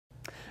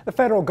The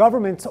federal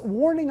government's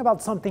warning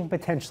about something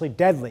potentially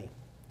deadly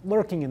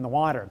lurking in the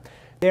water.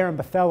 Darren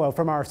Buffello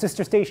from our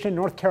sister station,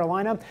 North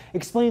Carolina,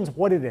 explains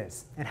what it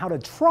is and how to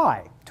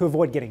try to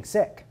avoid getting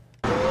sick.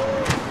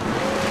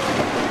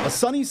 A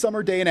sunny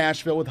summer day in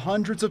Asheville with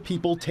hundreds of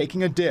people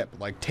taking a dip,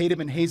 like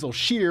Tatum and Hazel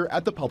Shear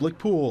at the public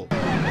pool.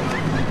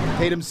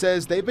 Tatum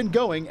says they've been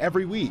going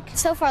every week.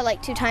 So far,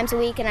 like 2 times a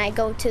week, and I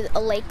go to a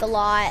lake a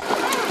lot.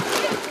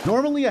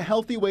 Normally a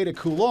healthy way to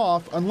cool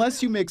off,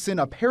 unless you mix in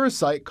a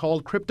parasite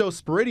called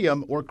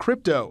Cryptosporidium or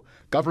crypto.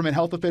 Government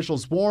health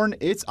officials warn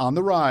it's on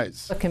the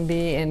rise. It can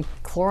be in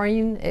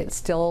chlorine. It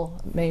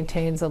still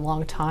maintains a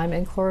long time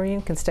in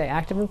chlorine, can stay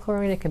active in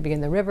chlorine. It can be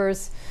in the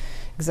rivers,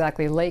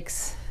 exactly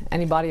lakes,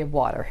 any body of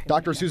water.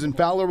 Dr. Susan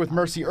Fowler with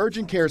Mercy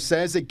Urgent Care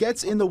says it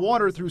gets in the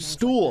water through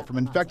stool from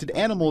infected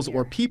animals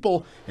or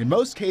people. In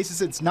most cases,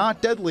 it's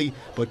not deadly,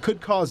 but could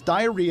cause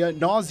diarrhea,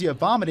 nausea,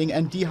 vomiting,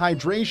 and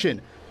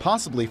dehydration,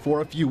 possibly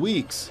for a few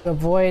weeks.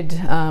 Avoid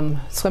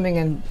swimming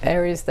in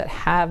areas that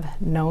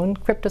have known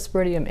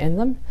Cryptosporidium in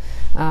them,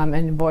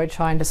 and avoid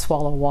trying to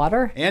swallow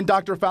water. And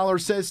Dr. Fowler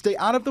says stay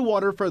out of the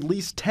water for at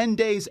least 10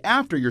 days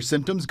after your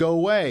symptoms go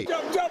away.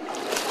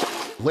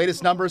 The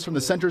latest numbers from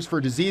the Centers for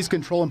Disease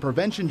Control and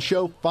Prevention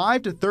show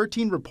 5 to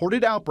 13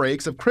 reported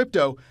outbreaks of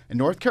crypto in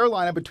North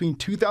Carolina between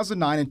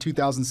 2009 and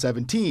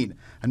 2017,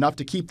 enough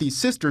to keep these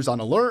sisters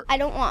on alert. I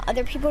don't want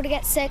other people to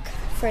get sick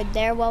for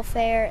their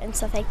welfare and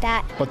stuff like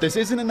that. But this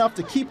isn't enough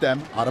to keep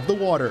them out of the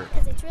water.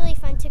 Because it's really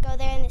fun to go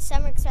there in the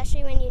summer,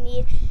 especially when you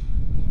need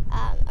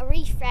a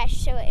refresh.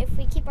 So if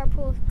we keep our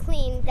pool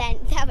clean, then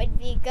that would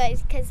be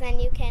good, because then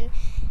you can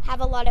have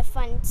a lot of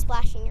fun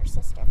splashing your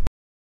sister.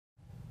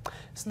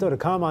 Still to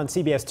come on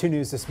CBS 2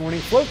 News this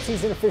morning, float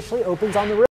season officially opens on the river.